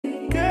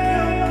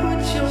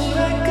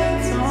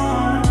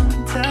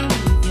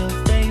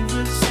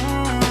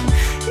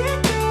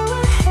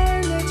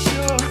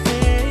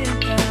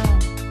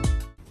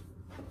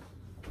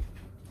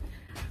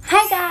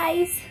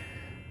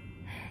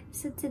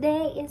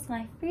today is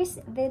my first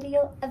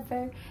video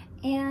ever,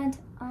 and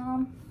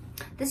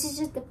this is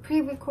just the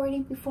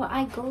pre-recording before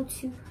I go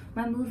to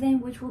my move-in,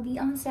 which will be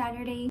on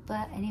Saturday.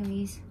 But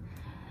anyways,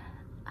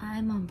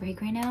 I'm on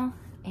break right now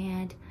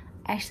and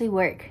actually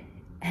work.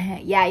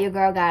 Yeah, your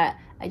girl got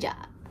a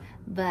job.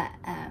 But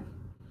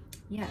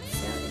yeah,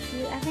 so if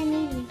you ever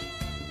need me,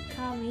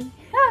 call me.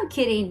 I'm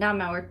kidding, not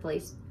my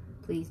workplace,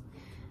 please.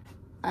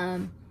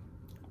 But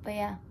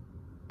yeah,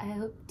 I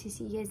hope to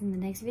see you guys in the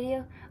next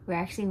video. We're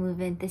actually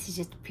moving. This is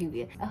just a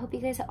preview. I hope you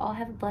guys all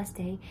have a blessed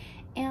day,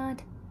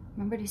 and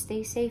remember to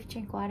stay safe,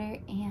 drink water,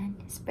 and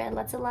spread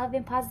lots of love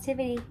and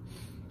positivity.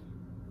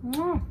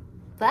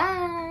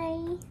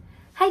 Bye.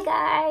 Hi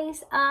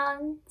guys.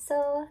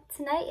 So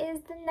tonight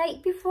is the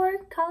night before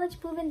college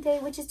move-in day,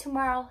 which is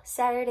tomorrow,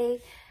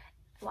 Saturday.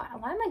 Why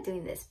am I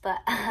doing this?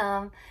 But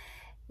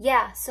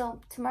yeah, so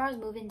tomorrow's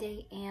move-in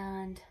day,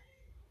 and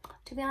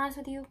to be honest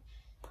with you,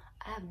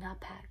 I have not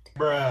packed.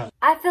 Bruh.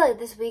 I feel like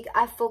this week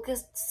I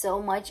focused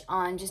so much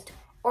on just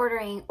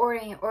ordering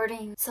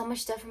so much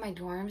stuff for my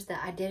dorms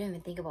that I didn't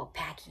even think about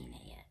packing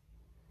it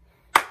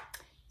yet.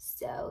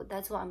 So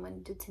that's what I'm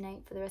going to do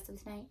tonight for the rest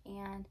of tonight,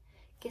 and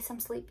get some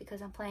sleep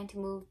because I'm planning to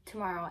move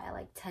tomorrow at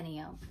like 10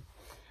 a.m. I'm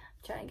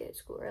trying to get to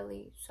school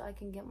early so I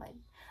can get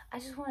I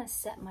just want to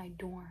set my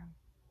dorm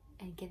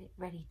and get it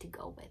ready to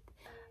go with.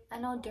 I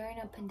know during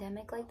a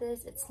pandemic like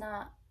this, it's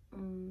not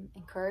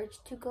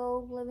encouraged to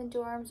go live in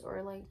dorms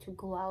or like to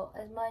go out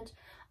as much.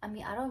 I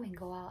mean, I don't even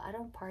go out. I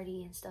don't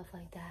party and stuff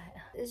like that.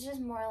 It's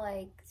just more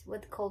like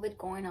with COVID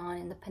going on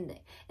in the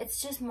pandemic. It's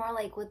just more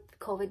like with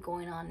COVID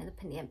going on in the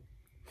pandemic.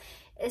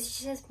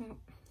 It's just...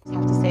 You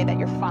have to say that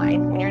you're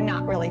fine when you're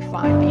not really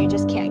fine, but you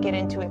just can't get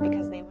into it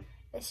because they...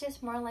 It's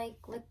just more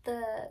like with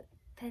the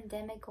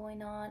pandemic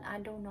going on, I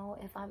don't know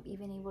if I'm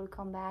even able to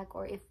come back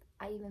or if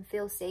I even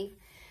feel safe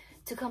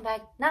to come back,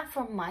 not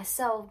for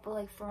myself, but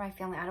like for my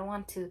family. I don't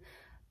want to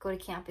go to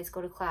campus,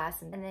 go to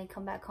class, and then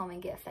come back home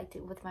and get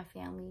affected with my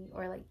family,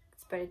 or like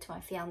spread it to my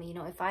family, you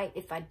know, if I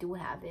do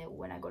have it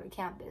when I go to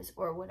campus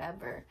or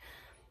whatever.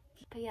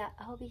 But yeah,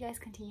 I hope you guys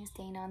continue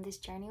staying on this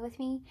journey with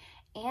me,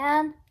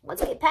 and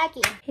let's get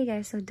packing. Hey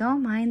guys, so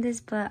don't mind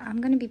this, but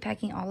I'm gonna be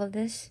packing all of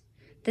this.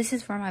 This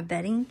is for my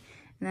bedding,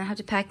 and then I have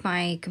to pack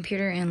my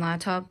computer and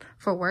laptop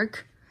for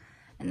work.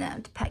 And then I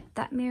have to pack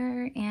that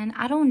mirror, and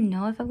I don't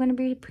know if I'm going to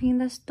be bringing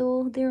the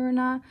stool there or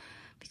not,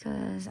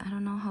 because I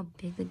don't know how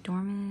big the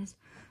dorm is.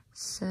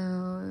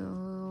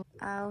 So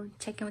I'll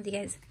check in with you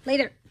guys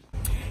later.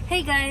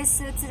 Hey guys,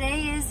 so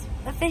today is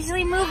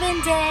officially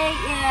move-in day,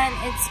 and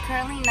it's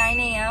currently 9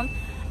 a.m.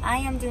 I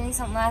am doing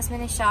some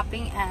last-minute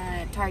shopping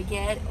at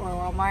Target or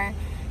Walmart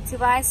to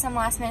buy some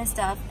last-minute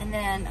stuff, and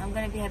then I'm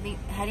going to be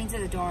heading to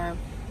the dorm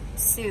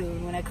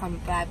soon when I come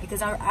back,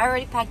 because I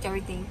already packed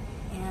everything.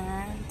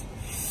 And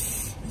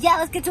yeah,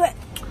 let's get to it.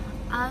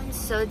 I'm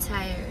so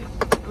tired.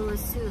 Oh,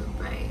 it's too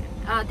bright.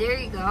 Oh, there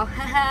you go.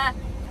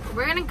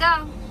 We're gonna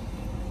go.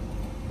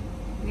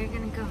 We're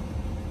gonna go.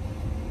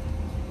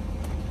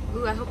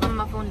 Ooh, I hope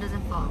my phone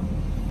doesn't fall.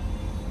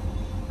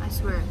 I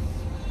swear.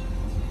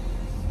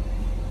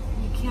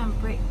 You can't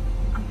break.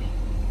 Okay.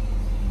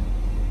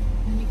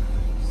 Any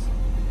clothes?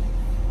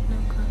 No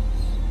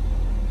clothes.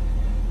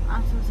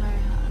 I'm so sorry.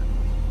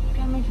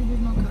 Gotta make sure there's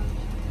no clothes.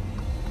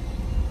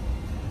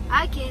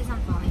 Okay, it's not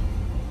falling.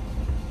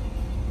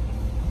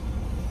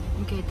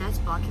 Okay, that's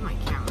blocking my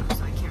camera,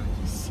 so I can't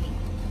really see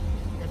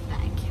the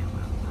back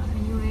camera. But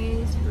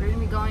anyways, we're gonna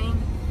be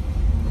going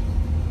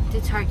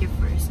to Target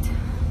first.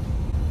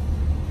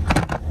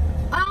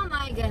 Oh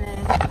my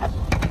goodness.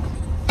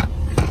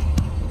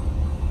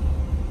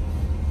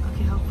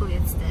 Okay, hopefully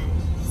it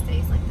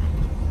stays like that.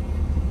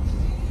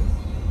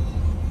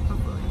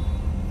 Hopefully.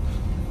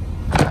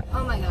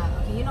 Oh my god.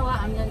 Okay, you know what?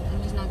 I'm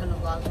just not gonna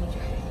vlog. Let me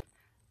try it.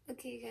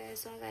 Okay guys,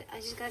 so I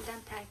just got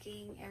done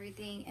packing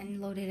everything and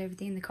loaded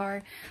everything in the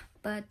car,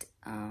 but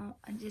I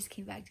just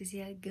came back to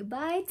say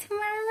goodbye to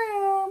my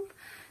room,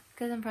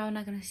 because I'm probably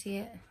not gonna see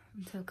it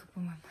until a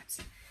couple more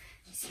months.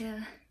 So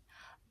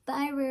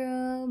bye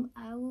room,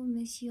 I will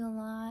miss you a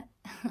lot.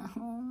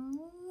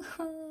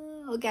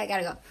 Okay, I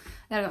gotta go.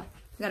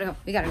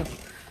 We gotta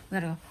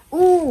go.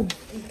 Ooh,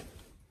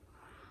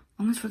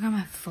 almost forgot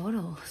my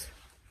photos.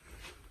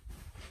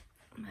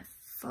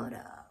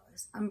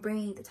 I'm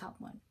bringing the top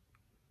one.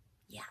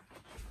 Yeah.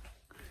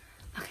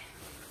 Okay.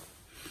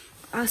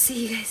 I'll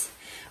see you guys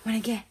when I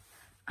get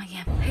on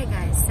campus. Hey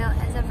guys, so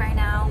as of right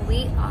now,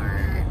 we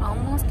are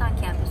almost on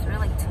campus. We're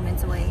like 2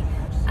 minutes away.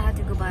 I have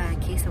to go buy a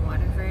case of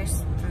water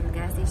first from the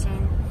gas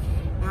station.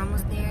 We're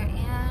almost there,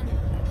 and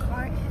the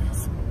car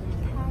is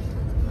packed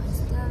with my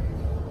stuff.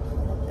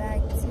 The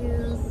bag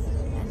too,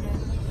 and then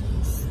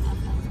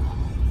stuff as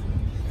well.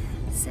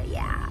 So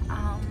yeah,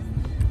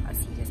 I'll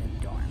see you guys at the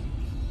dorm.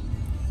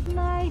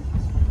 My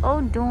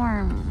old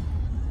dorm.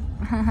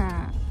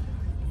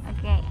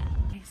 Okay,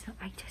 so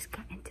I just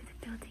got into the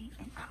building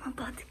and I'm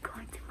about to go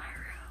into my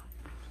room.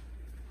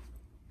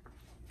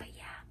 But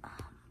yeah,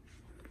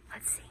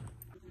 let's see.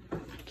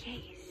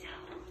 Okay, so,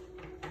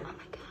 oh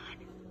my god.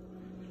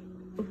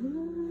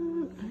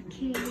 Ooh,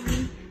 okay.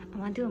 I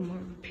want to do a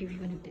more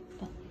preview in a bit,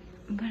 but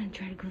I'm gonna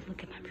try to go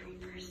look at my room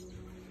first.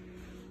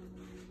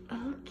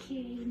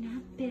 Okay,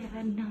 not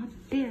bad,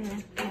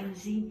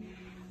 Pazi.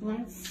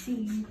 Let's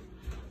see.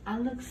 I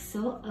look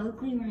so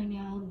ugly right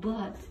now,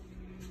 but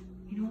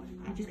you know what?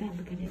 I just gotta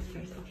look at it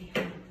first. Okay,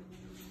 hold on.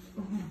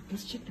 Oh, hold on.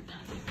 Let's check the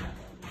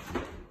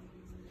bathroom.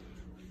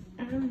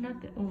 Oh,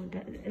 not bad. Oh,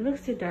 it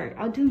looks too dark.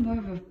 I'll do more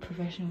of a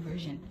professional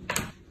version.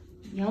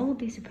 Y'all will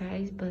be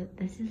surprised, but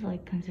this is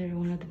like considered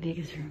one of the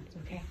biggest rooms,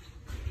 okay?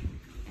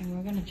 And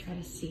we're gonna try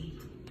to see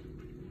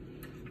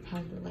how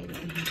the lighting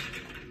in here.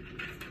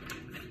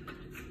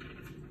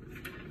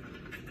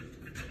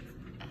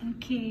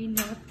 Okay,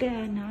 not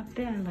bad.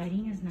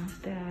 Lighting is not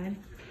bad.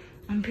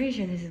 I'm pretty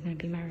sure this is gonna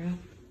be my room,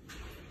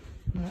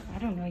 but I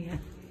don't know yet.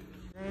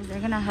 They're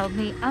gonna help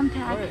me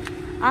unpack,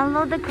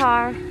 unload the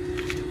car,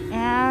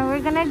 and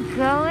we're gonna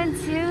go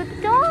into the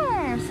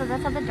dorms. So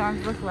that's how the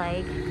dorms look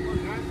like.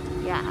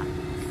 Yeah,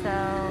 so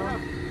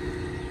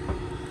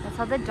that's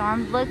how the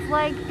dorms look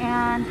like,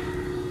 and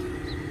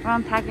we're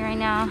unpacking right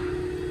now.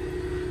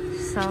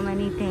 So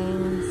many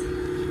things,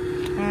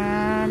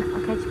 and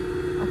I'll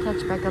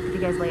catch back up with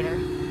you guys later.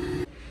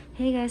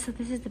 Hey guys, so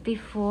this is the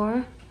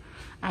before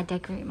I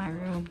decorate my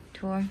room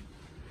tour.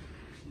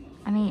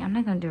 I mean, I'm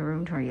not gonna do a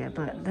room tour yet,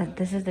 but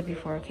this is the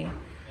before. Okay,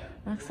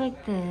 looks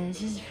like this,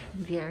 just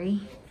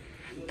very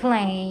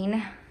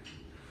plain,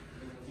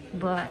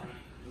 but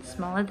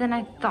smaller than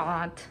I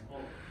thought,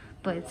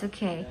 but it's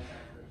okay.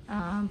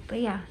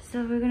 But yeah,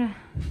 so we're gonna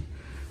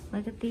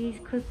look at these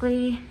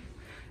quickly,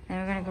 and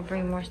we're gonna go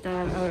bring more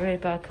stuff. I already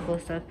bought a couple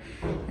of stuff,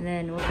 and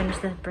then we'll finish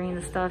bringing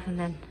the stuff, and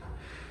then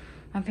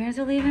my parents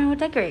will leave and we'll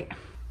decorate.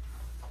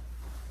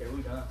 Okay,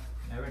 we're done.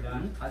 Never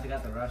done. I just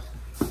got the rush.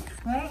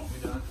 Right? We're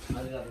done. I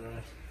just got the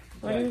rush.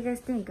 What do you guys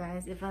think,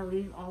 guys? If I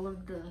leave all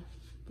of the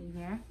thing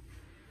here?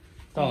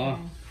 Yeah,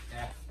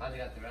 I just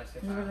got the rush.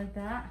 Leave it like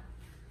that?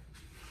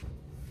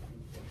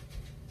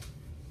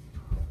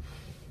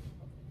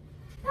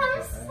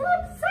 I'm so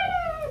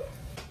excited!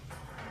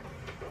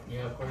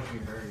 Yeah, of course you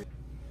heard it.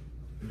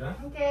 You done?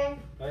 Okay.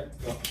 Alright,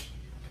 go.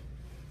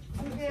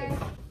 Okay.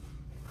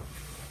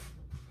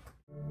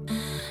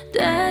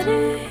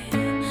 Daddy,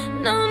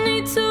 no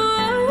need to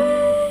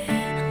worry,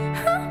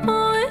 I'm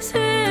always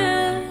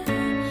here,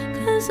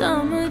 'cause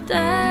I'm a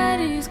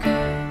daddy's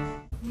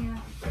girl.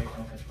 Yeah.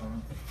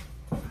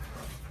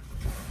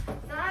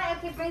 Hi,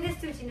 okay, bring this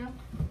too, you know.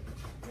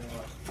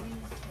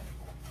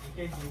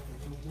 Okay,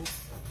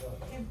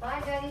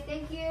 bye, Daddy,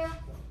 thank you.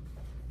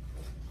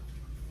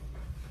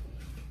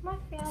 My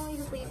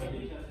family's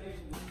leaving.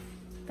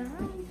 Bye,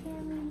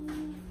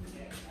 family.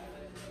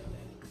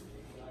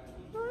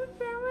 My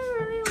family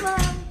really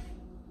well.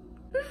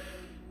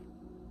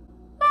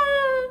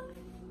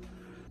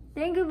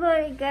 Think about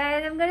it,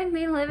 guys. I'm gonna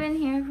be living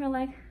here for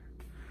like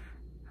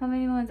how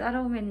many months? I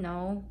don't even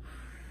know.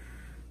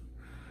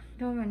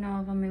 Don't even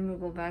know if I'm able to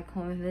go back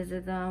home and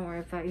visit them, or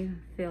if I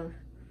even feel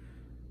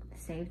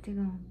safe to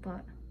go.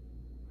 But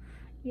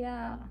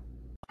yeah.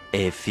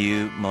 A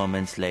few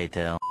moments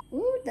later.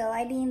 Ooh, the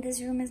lighting in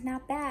this room is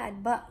not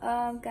bad. But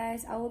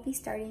guys, I will be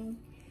starting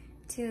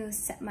to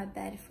set my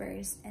bed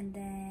first, and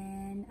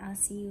then I'll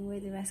see where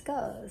the rest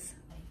goes.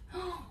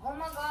 Oh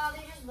my god,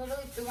 they just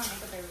literally threw my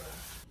makeup everywhere.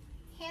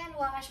 Hand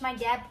wash. My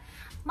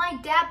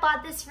dad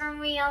bought this for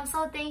me. I'm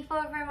so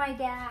thankful for my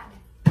dad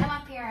and my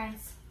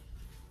parents.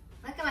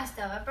 Look at my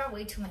stuff. I brought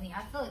way too many.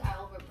 I feel like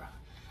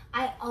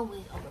I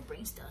always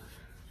overbring stuff.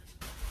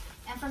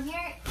 And from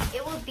here,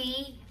 it will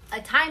be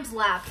a time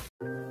lapse.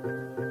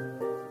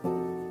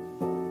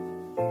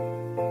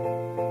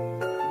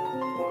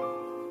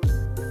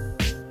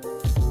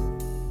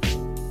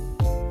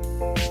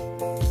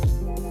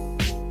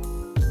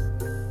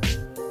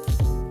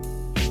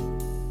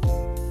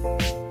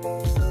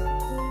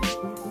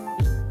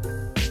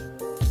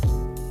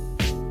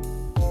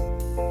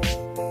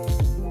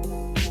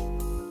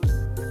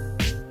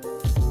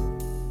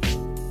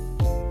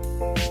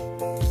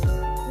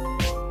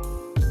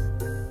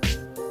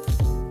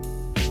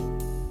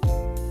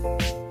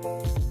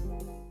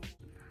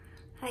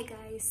 Hi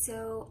guys,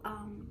 so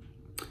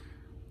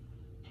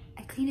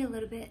I cleaned it a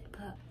little bit,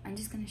 but I'm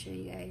just gonna show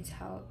you guys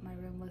how my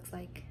room looks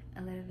like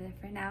a little bit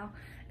for now.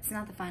 It's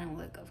not the final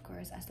look, of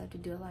course. I still have to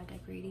do a lot of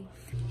decorating.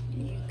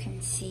 You can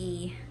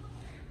see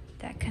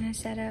that kind of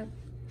setup.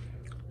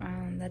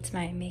 That's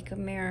my makeup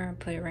mirror. I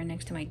put it right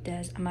next to my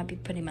desk. I might be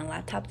putting my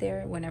laptop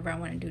there whenever I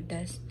want to do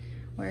desk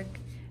work.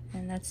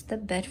 And that's the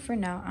bed for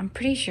now. I'm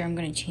pretty sure I'm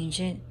gonna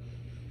change it.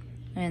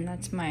 And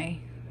that's my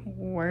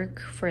work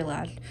for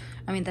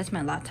that's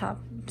my laptop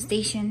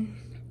station,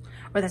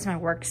 or that's my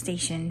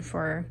workstation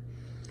for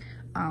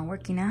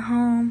working at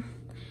home.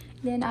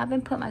 Then I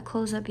haven't put my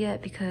clothes up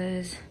yet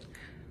because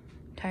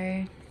I'm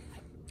tired.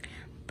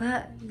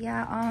 But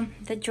yeah,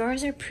 the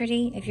drawers are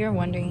pretty. If you're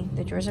wondering,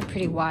 the drawers are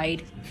pretty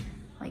wide,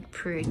 like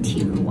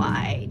pretty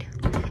wide.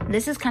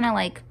 This is kind of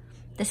like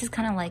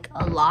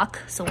a lock,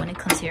 so when it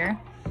comes here,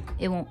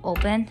 it won't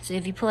open. So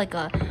if you put like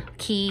a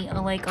key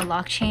or like a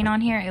lock chain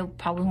on here, it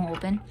probably won't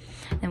open.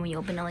 Then when you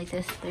open it like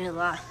this,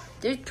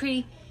 there's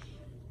pretty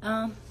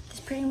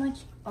much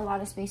a lot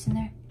of space in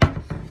there.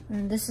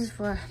 And this is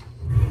for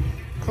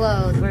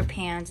clothes, wear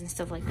pants and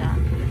stuff like that.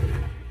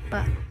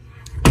 But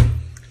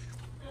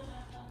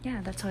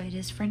yeah, that's all it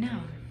is for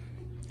now.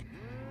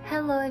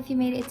 Hello, if you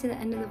made it to the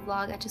end of the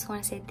vlog, I just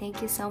want to say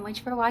thank you so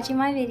much for watching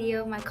my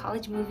video, my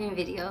college moving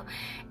video,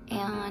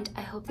 and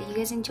I hope that you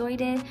guys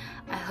enjoyed it.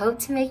 I hope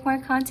to make more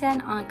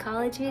content on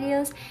college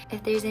videos.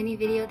 If there's any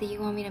video that you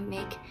want me to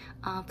make,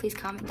 please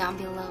comment down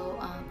below.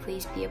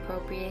 Please be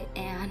appropriate,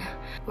 and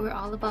we're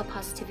all about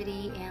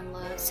positivity and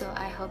love, so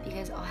I hope you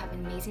guys all have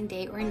an amazing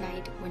day or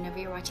night whenever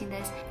you're watching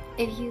this.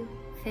 If you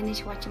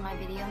finish watching my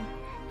video,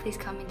 please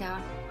comment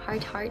down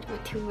heart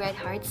with 2 red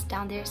hearts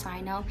down there so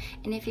I know.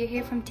 And if you're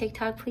here from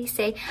TikTok, please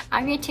say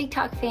I'm your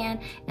TikTok fan,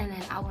 and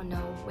then I will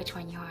know which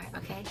one you are.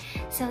 Okay,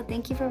 so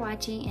thank you for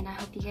watching, and I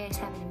hope you guys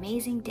have an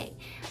amazing day.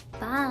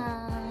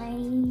 Bye.